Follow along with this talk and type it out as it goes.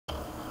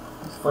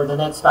for the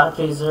next packet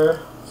tracer,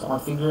 so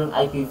configuring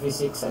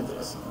IPv6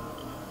 addressing.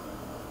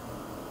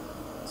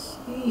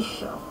 Okay.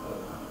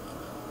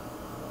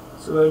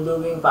 So we're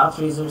doing packet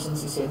tracers in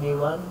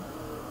CCNA1,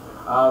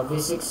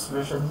 V6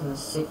 version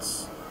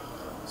 6.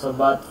 So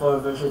but for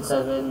version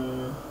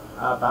 7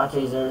 packet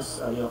tracers,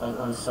 you can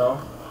also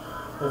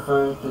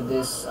refer to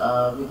these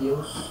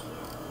videos.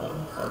 Okay.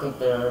 So I think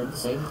they're the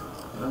same.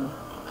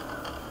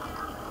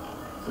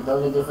 So the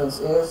only difference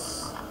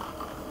is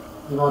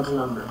the module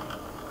number.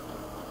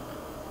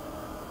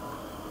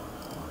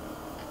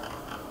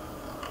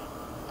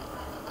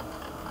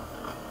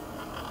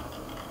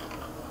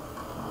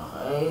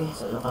 Okay,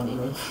 so you can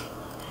email me.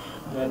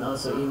 You can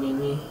also email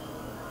me.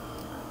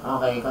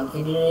 Okay,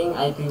 configuring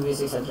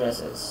IPv6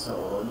 addresses.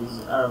 So this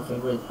is our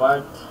favorite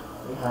part.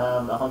 We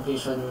have a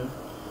completion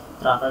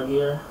tracker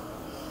here.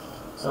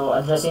 So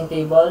addressing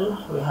table,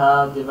 we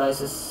have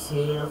devices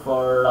here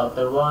for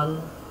router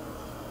 1.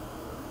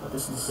 What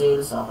is the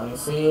sales? Okay,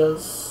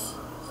 sales.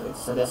 So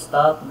it's a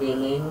desktop,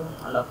 billing,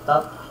 a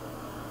laptop,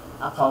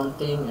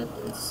 accounting,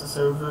 it's a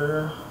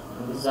server,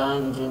 and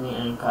design, engineering,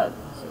 and CAD.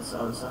 So it's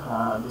also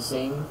the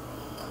same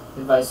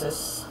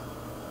devices.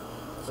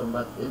 So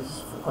but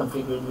it's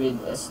configured with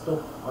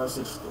S2 or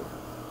 6.2.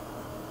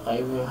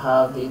 Okay, we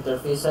have the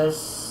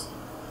interfaces,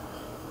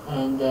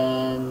 and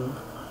then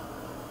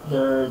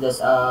their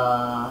addresses,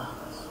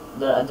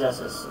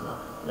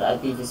 their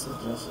IPv6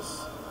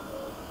 addresses.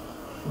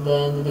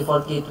 Then the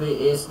default gateway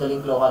is the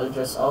link local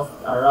address of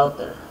our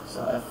router,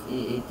 so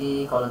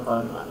FEAT::1.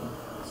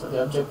 So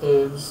the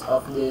objectives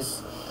of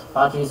this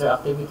packet tracer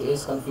activity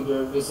is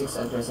configure v6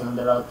 addressing on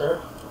the router,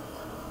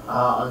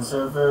 on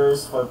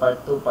servers. For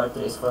part 2, part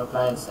 3 is for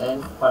clients,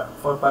 and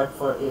for part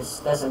 4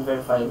 is test and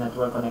verify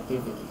network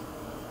connectivity.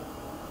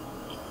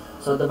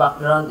 So the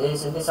background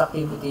is, in this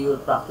activity you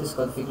will practice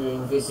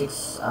configuring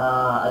v6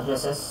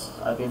 addresses,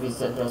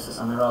 IPv6 addresses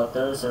on the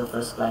router,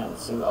 servers,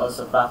 clients. You will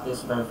also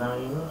practice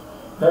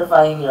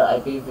verifying your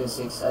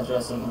IPv6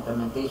 addressing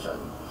implementation.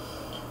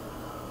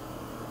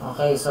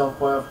 Okay, so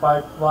for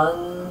part 1,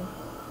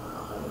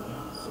 okay,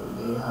 so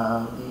they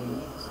have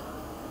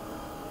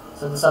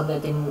the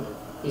subnetting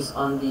is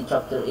on the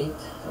chapter 8,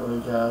 so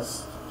we'll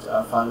just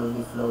follow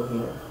the flow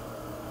here.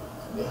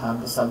 So they have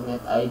the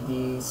subnet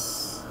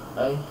IDs,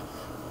 okay?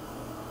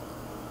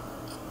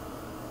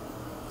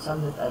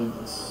 Subnet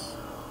IDs.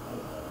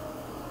 Okay.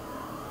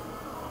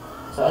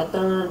 So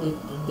enter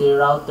the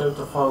router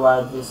to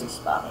forward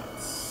v6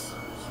 packets.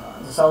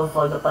 So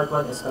for the part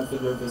 1 is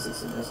configure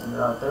v6 address in the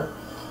router.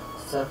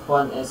 Step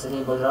 1 is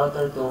enable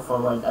router to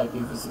forward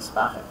IPv6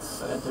 packets.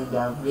 So enter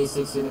the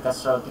v6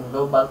 unicast routing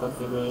global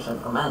configuration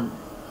command.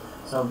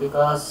 So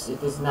because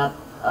it is not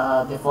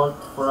default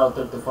for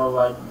router to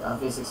forward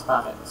v6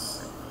 packets.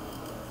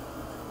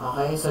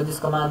 Okay, so this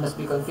command must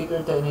be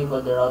configured to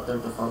enable the router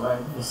to forward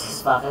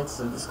v6 packets.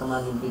 So this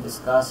command will be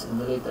discussed in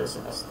the later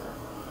semester.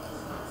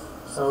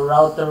 So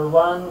router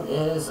 1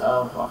 is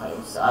okay,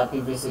 it's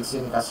IPv6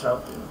 unicast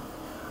routing.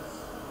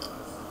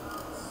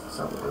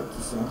 So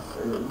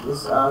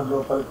this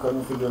global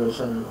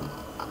configuration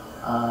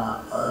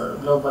or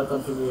global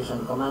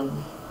configuration command.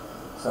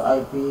 So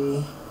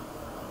IPv6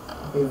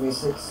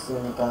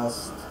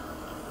 unicast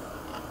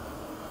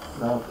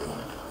routing.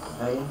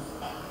 Okay.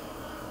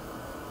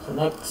 So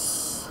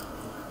next,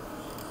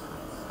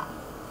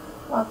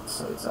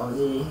 so it's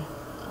only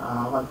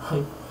 1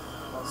 point.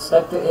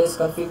 Step 2 is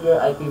configure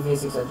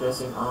IPv6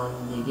 addressing on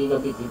the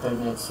gigabit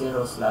Ethernet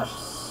 0/0.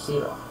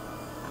 So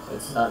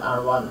it's done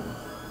R1.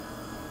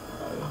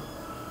 Okay.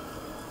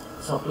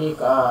 So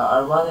click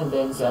R1 and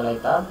then CLI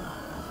tab.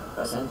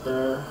 Press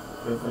enter,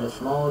 privilege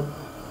mode.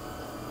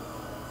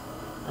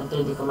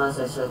 Enter the command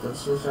set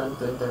instruction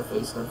to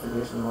interface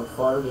configuration mode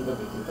for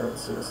gigabit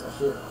Ethernet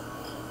 0/0.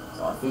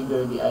 So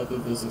configure the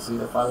IPv6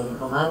 with the following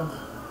command.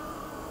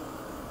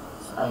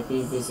 So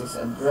IPv6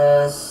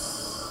 address.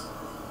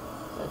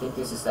 I think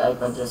this is the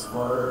IP address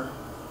for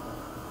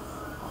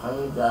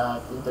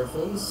that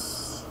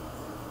interface.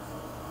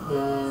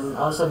 Then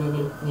also we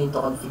will need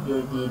to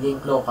configure the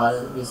link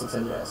local v6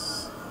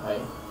 address.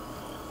 Okay.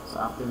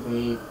 So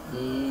activate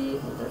the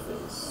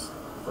interface.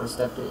 For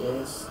step 3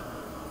 is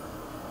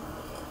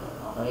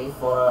okay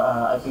for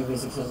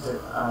IPv6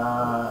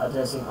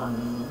 addressing on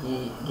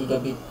the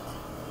gigabit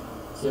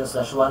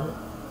 0/1.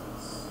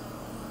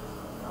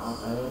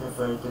 Okay,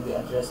 refer to the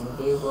addressing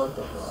table.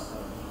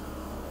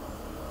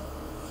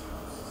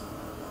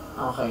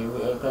 Okay, we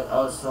can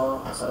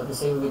also, so the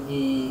same with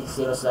the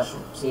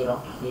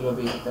 0/0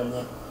 gigabit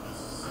Ethernet.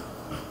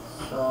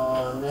 So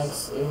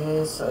next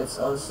is, so it's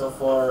also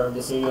for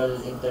the serial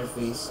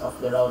interface of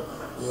the route.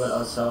 We will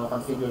also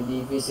configure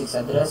the v6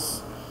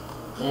 address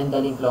and the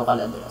link local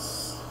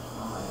address.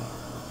 Okay,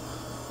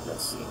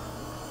 let's see.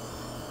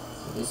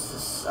 So this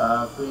is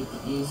pretty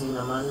easy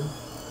naman.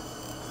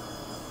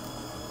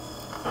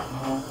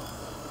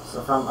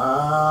 So from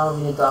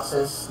we need to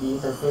access the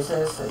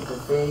interfaces. So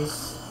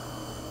interface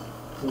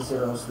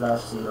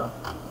 30/0.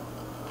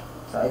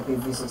 So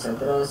IPv6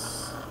 address.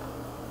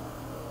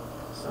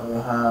 So we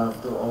have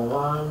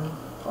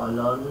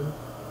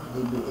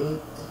 201:db8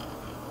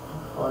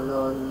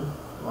 colon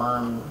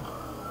 1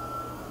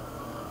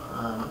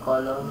 and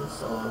colon.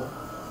 So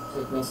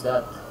it means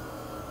that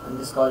in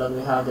this column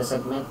we have the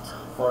segment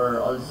for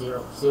all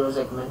zero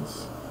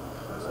segments,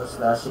 so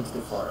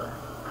 /64.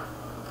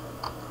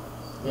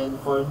 Then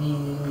for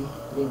the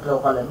link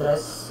local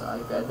address,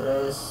 IP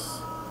address,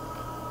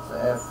 so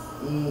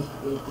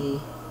FE80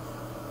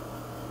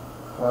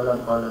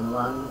 colon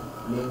 1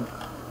 link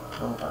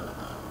local.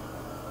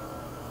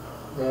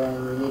 Then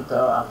we need to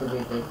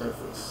activate the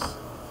interface.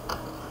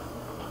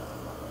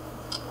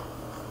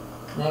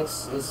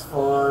 Next is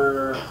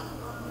for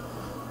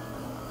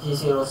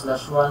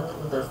G0/1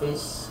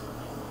 interface.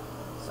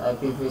 So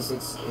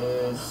IPv6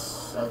 is,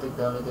 I think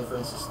the only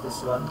difference is this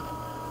one,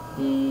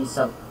 the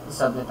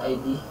subnet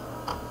ID.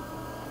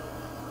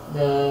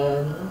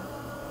 Then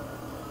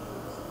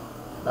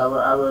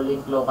our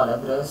link local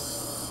address,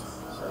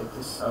 so it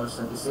is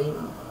also the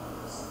same.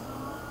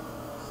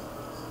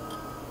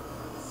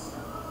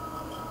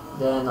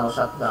 Then our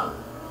shutdown.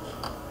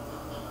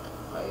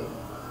 Okay.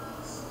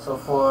 So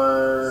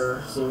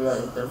for serial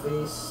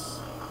interface,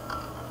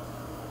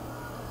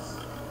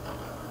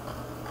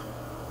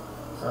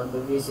 so the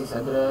V6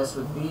 address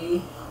would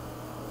be,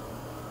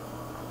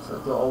 so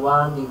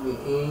 201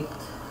 DV8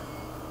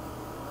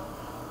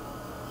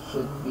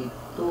 should be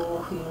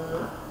 2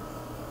 here.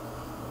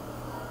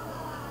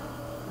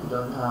 We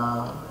don't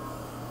have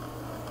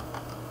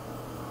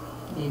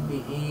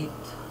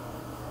DB8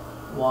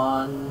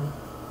 1.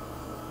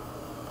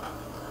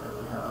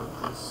 We have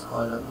this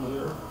column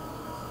here,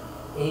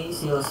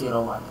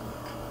 A001.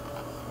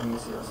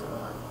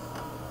 A001.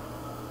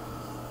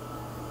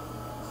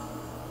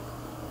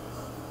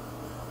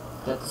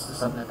 That is the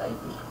subnet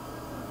IP.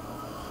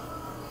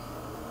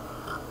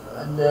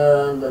 And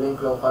then the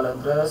link local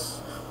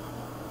address,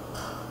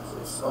 so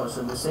it's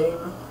also the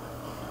same.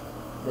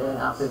 Then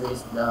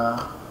activate the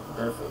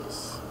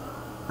interface.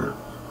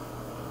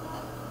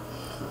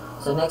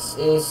 So next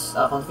is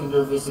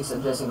configure v6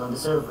 addressing on the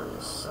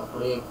servers. So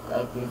click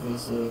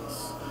IPv6,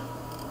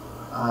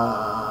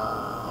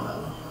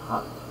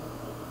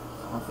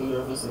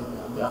 configure v6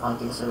 on the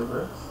accounting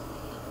server.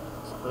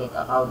 So click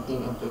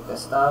accounting and click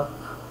desktop.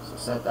 So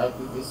set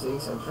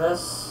IPv6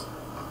 address.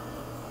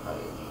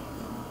 Okay.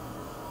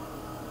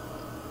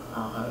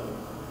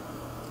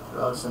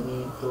 We also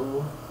need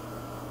to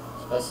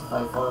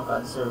specify 4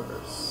 CAD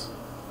servers.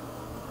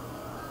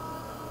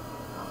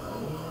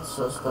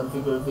 So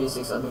configure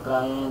v6 on the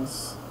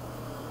clients,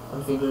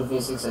 configure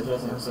v6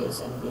 addressing of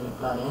sales and billing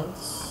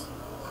clients.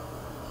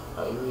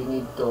 Okay, we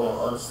need to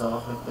also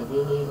click the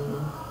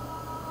billing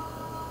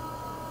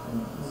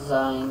and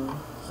design.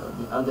 So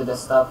on the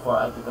desktop for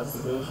IP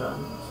configuration,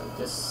 so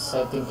just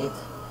setting it,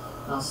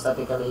 not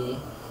statically,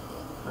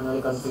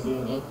 manually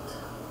configuring it.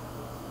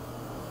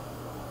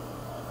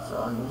 So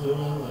on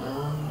engineering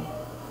and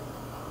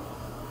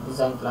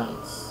design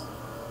clients.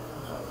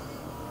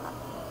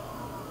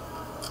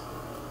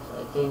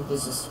 I think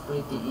this is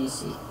pretty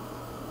easy,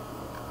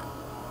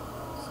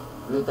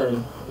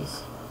 literally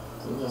easy.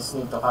 So you just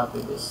need to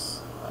copy this.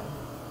 Okay.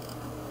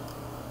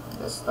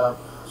 Desktop.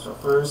 So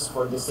first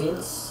for the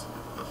sales,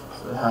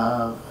 so we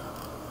have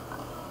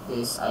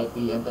this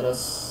IP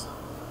address.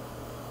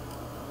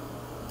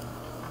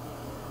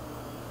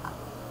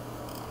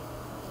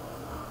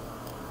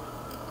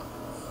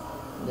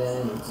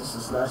 Then this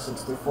is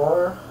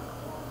 /64,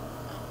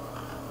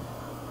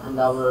 and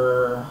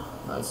our,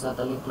 no, it's not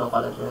a link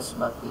local address,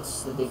 but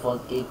it's the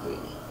default gateway.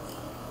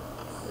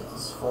 That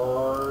is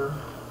for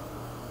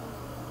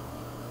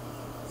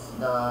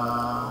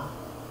the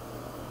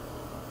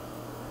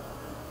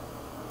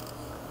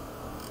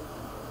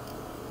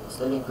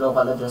link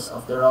local address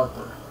of the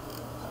router.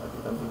 So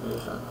the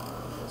configuration,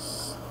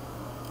 just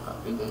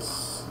copy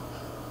this.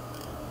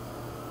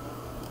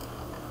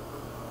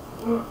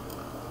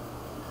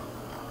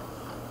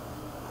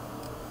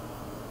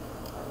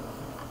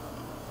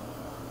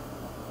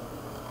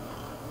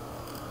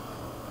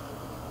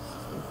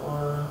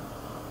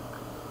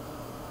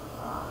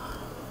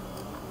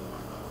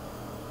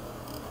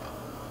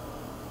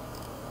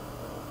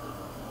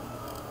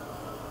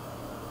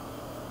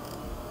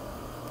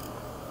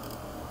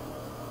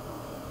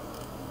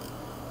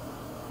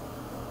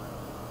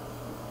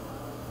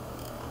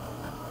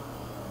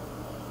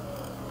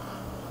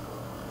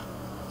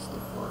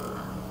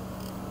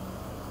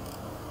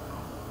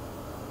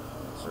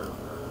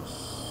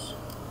 Servers.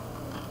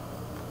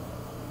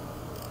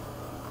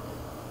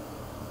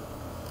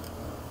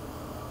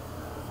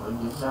 For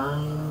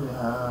design, we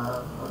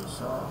have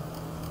also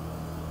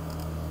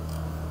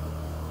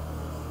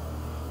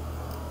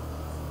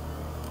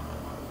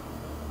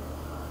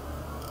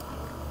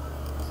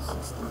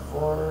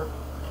 /64.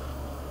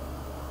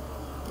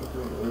 It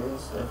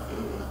is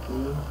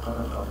FE80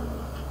 colon.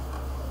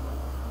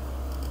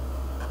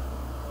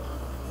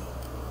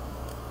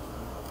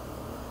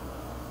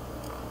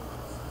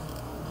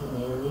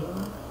 Engineering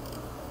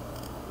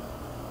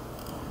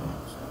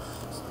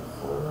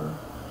 64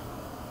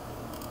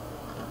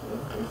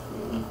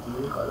 FE80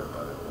 colon.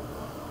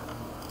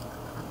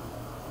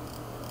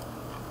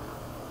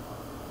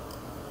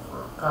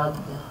 For CAD.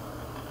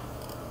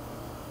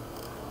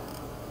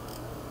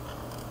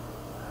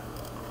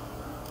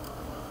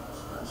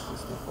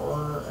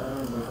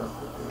 And we have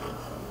to do it.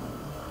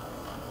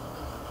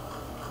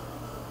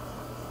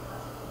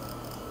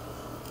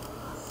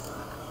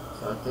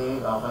 So I think,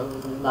 okay,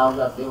 we now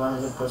got the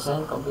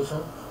 100%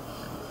 completion.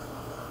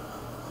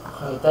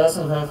 Okay, test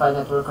and verify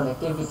network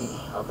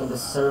connectivity. Open the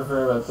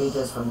server web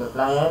pages from the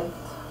client.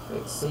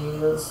 Click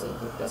Sales and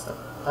click Desktop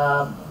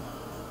tab.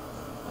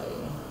 Okay,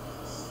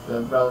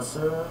 web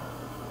browser.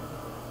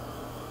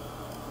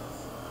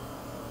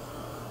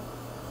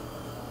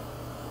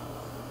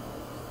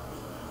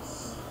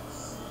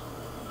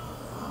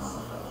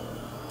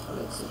 So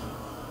let's see.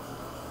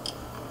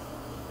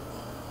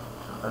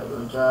 Okay,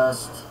 we'll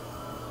just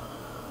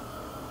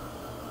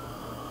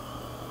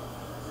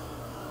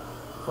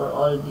for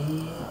all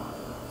the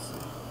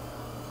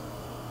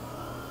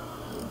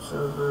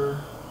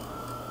server,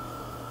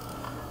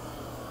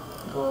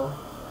 go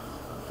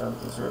down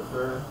to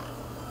server,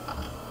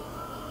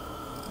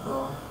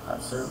 go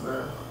add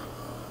server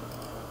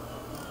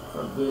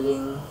for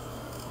billing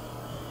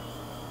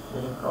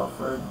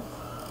Crawford.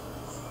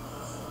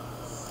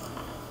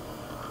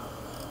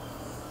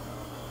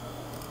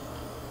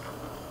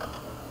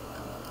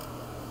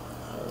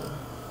 Okay.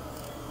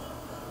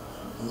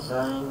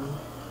 Design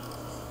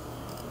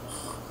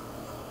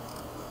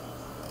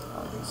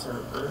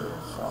server.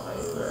 So okay,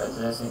 we're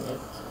addressing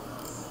it.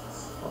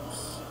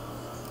 Oops.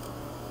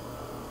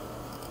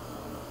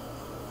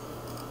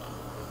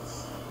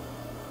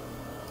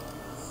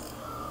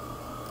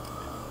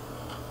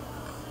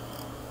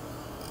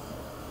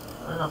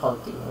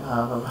 Counting, we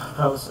have a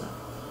browser.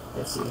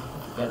 Let's see if we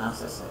can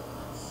access it.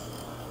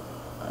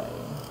 Okay.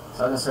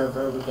 So on the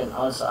server, we can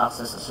also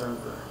access the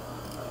server.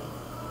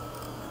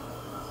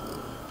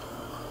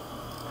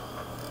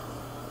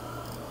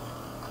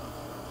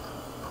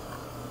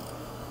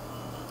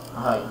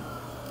 Okay.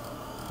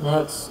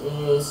 Next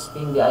is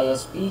ping the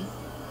ISP.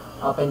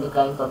 Open the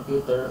client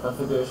computer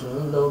configuration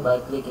window by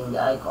clicking the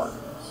icon.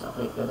 So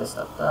click the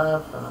desktop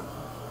tab.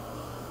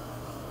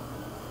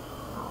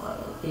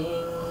 Okay.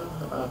 Ping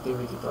the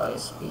connectivity to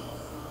ISP.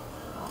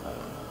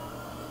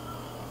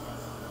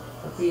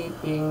 Okay.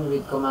 Ping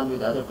with command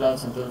with other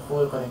clients until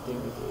full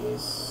connectivity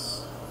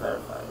is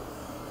verified.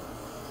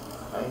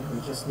 Okay.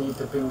 We just need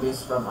to ping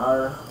this from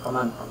our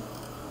command prompt.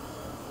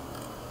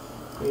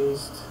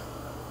 Paste.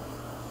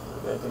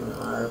 Getting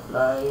my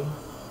reply.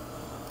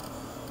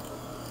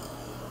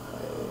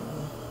 Okay.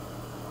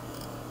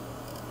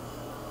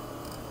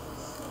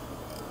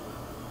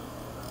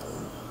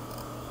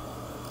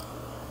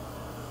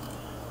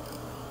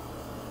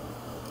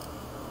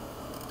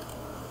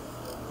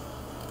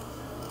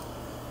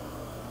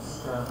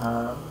 I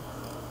have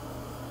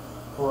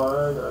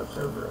for the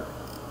server.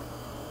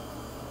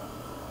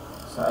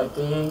 So I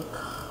think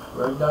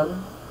we're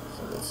done.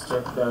 So let's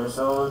check the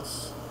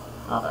results.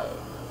 Okay.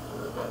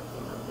 We're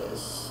getting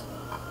this.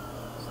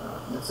 So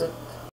that's it.